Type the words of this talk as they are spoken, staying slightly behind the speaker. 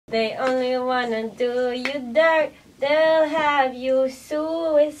They only wanna do you dirt. They'll have you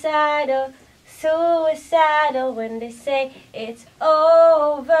suicidal, suicidal when they say it's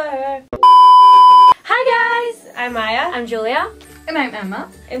over. Hi guys, I'm Maya. I'm Julia. And I'm Emma.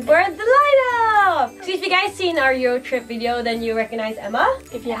 And we're TheLineUp! So if you guys seen our Eurotrip video, then you recognize Emma.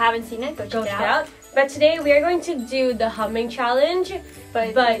 If you haven't seen it, go check it out. But today we are going to do the humming challenge,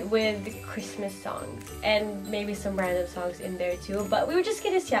 but with Christmas songs. And maybe some random songs in there too. But we were just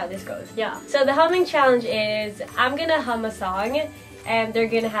gonna see how this goes. Yeah. So the humming challenge is, I'm gonna hum a song, and they're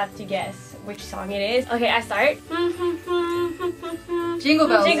gonna have to guess which song it is. Okay, I start. Jingle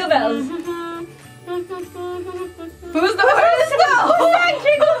bells. Jingle bells. Who's the first? Who sang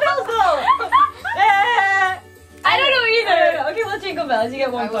Jingle Bells though? I don't know either. Okay, well, Jingle Bells, you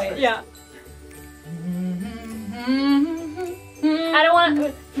get 1 point. Yeah. I don't want.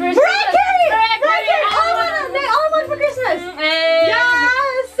 Mariah Carey! They all won for Christmas!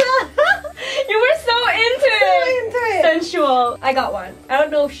 Yes! You were so into it! Sensual. I got one. I don't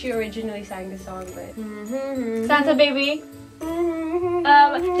know if she originally sang the song, but... Santa Baby.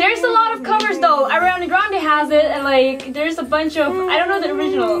 There's a lot of covers though. Ariana Grande has it, and like there's a bunch of, I don't know the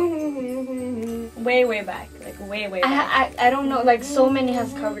original. Way back, like way back. I don't know, like so many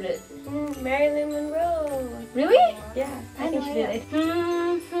has covered it. Marilyn Monroe. Really? Yeah, I think she did it.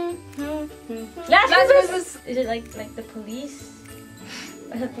 Last Christmas. Is it like the Police?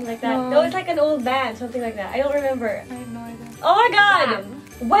 Or something like that? No, it's like an old band, something like that. I don't remember. I have no idea. Oh my god!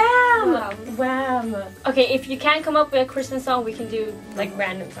 Wham! Wham! Okay, if you can't come up with a Christmas song, we can do Like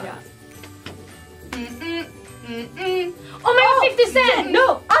random songs. yeah. Oh my god, 50 Cent!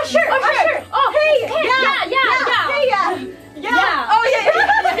 No! Usher! Usher! Oh, Hey! yeah! Oh yeah.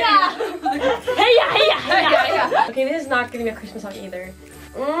 Hey yeah! Okay, this is not gonna be a Christmas song either.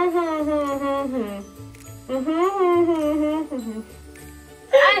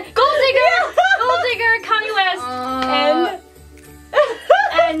 Gold Digger, Kanye West,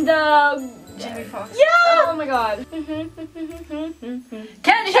 and Jamie Foxx. Yeah! oh my god.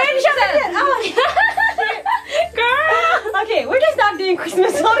 Candy Shop. Oh, girl! Okay, we're just not doing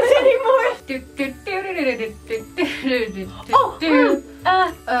Christmas songs anymore.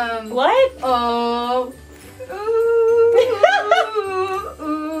 What? Oh.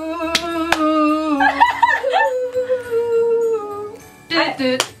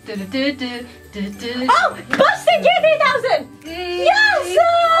 Oh! Busted Year 3000! Yes!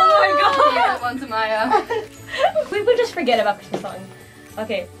 Oh my god! Yeah, one to Maya. We would just forget about Christmas songs.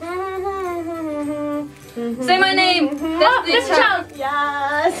 Okay. Say my name. This child.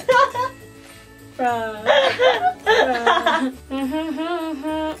 Yes!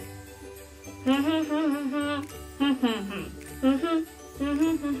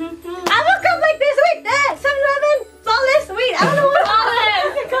 I will come like this. Wait, 7-Eleven, Flawless. Wait, I don't know what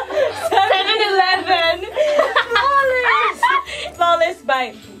Flawless. 7-Eleven. Flawless by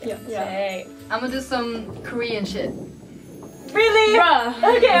Beyonce. I'm gonna do some Korean shit. Really? Bruh.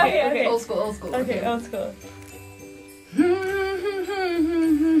 Okay. Old school. Okay, old school.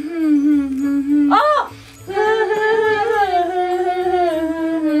 Oh!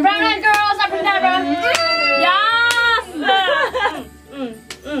 Brown eyed girls, abracadabra. Yes!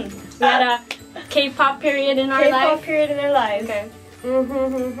 We had a K-pop period in our life. K-pop period in our lives. Okay.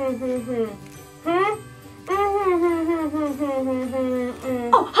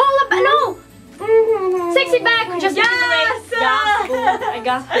 Oh, hold up! No! Sexy back! Just Yes! yes! I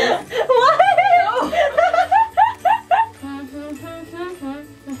got this. What?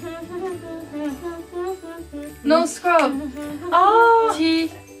 No scrub. Oh!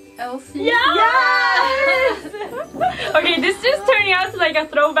 TLC. Yes! Okay, this is turning out to like a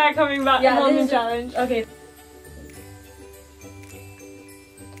throwback coming back. Yeah, humming this is- challenge. Okay.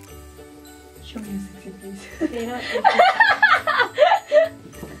 Show me a sexy face.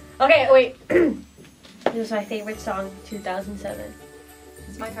 Okay, wait. This was my favorite song, 2007.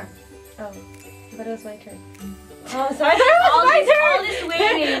 It's my turn. Oh, I thought it was my turn. Oh, sorry. I thought it was my turn. All this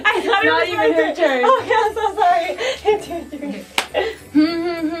waiting. I thought it Not was even my her turn. Okay, I'm so sorry.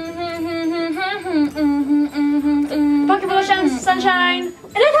 Pocket full of sunshine.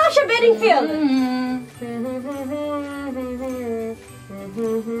 Natasha Bedingfield.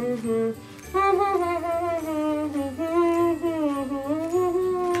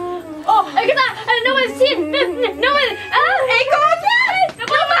 Oh, I got that. No one's seen. No one. Oh my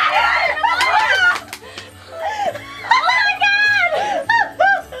god!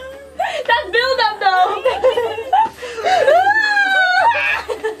 That build up though.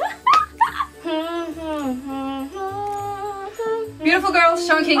 Beautiful girls,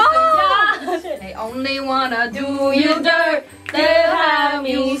 Sean Kingston. Oh, Yeah. They only wanna do you dirt. They'll have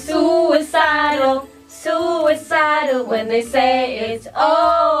you suicidal when they say it's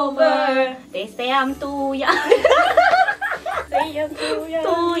over. They say I'm too young. Say I'm too young.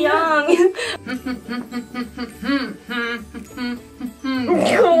 Too young.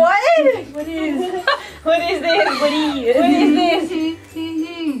 What? What is this? What is this?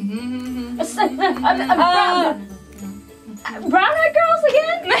 Brown eyed girls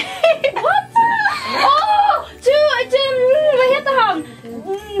again? What? Oh! Vad heter han?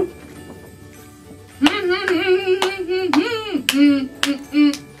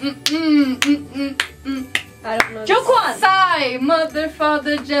 I don't know. Jokwon! Sigh, mother,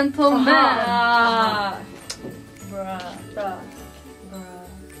 father, gentleman. Bruh.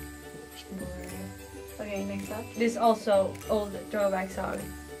 Okay, next up. This is also old throwback song.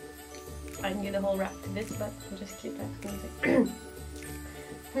 I can do the whole rap to this, but I'll just keep that music.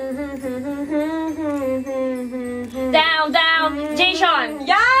 Down, down, Jay-Sean.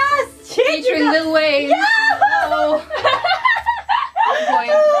 Yes! Featuring Lil Wayne. Yeah! Oh.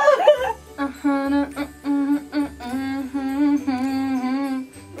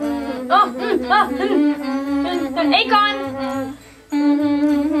 Akon.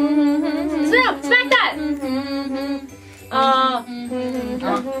 Smack that.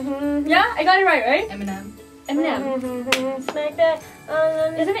 Yeah, I got it right? Eminem. Eminem. Smack that.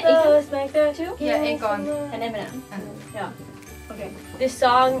 Isn't it Akon? Smack that too? Yeah, Akon. And Eminem. Yeah. Okay. This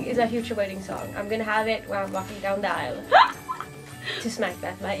song is a future wedding song. I'm gonna have it when I'm walking down the aisle. To smack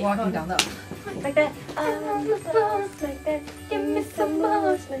that, like Walking down the aisle. like that. Smack that. Give me some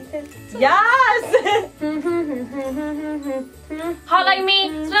more. Smack that. Yes! Hot like me.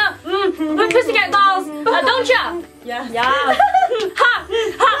 With pussycat dolls. Don't ya? Yeah. Yeah. Ha!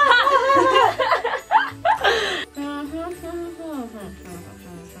 Ha! Ha!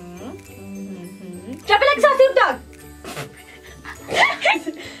 Drop it like sauce, Snoop Dogg.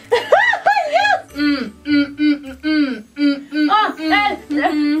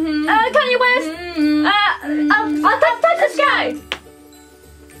 Kanye West. I'll touch the sky.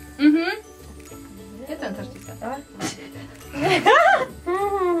 Heter den Touch the Sky?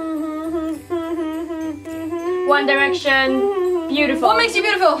 One Direction. Beautiful. What makes you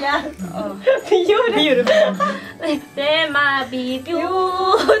beautiful? Yeah. Beautiful. There might be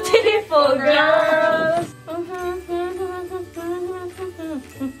beautiful girls.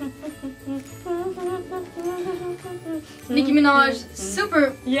 Nicki Minaj,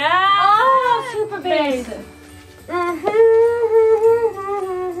 super. Yeah. Oh, super bass.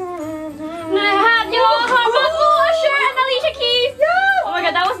 Had your heart for sure and Alicia Keys. Oh my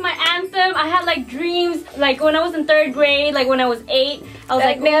god, that was my anthem. I had like dreams, like when I was in 3rd grade, like when I was 8. I was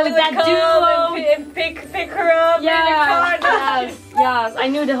like, Nelly oh, would that come duo. and pick her up in the car. Yes. I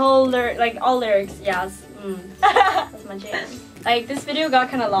knew the whole all lyrics. Yes. That's my jam. Like this video got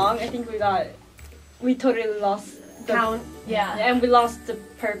kind of long. I think we totally lost the Count. Yeah. and we lost the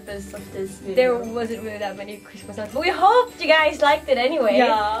purpose of this There video. wasn't really that many Christmas songs, but we hope you guys liked it anyway.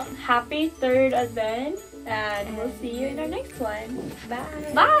 Yeah. Happy 3rd Advent, and we'll see you in our next one.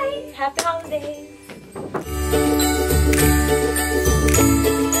 Bye. Bye. Happy holidays.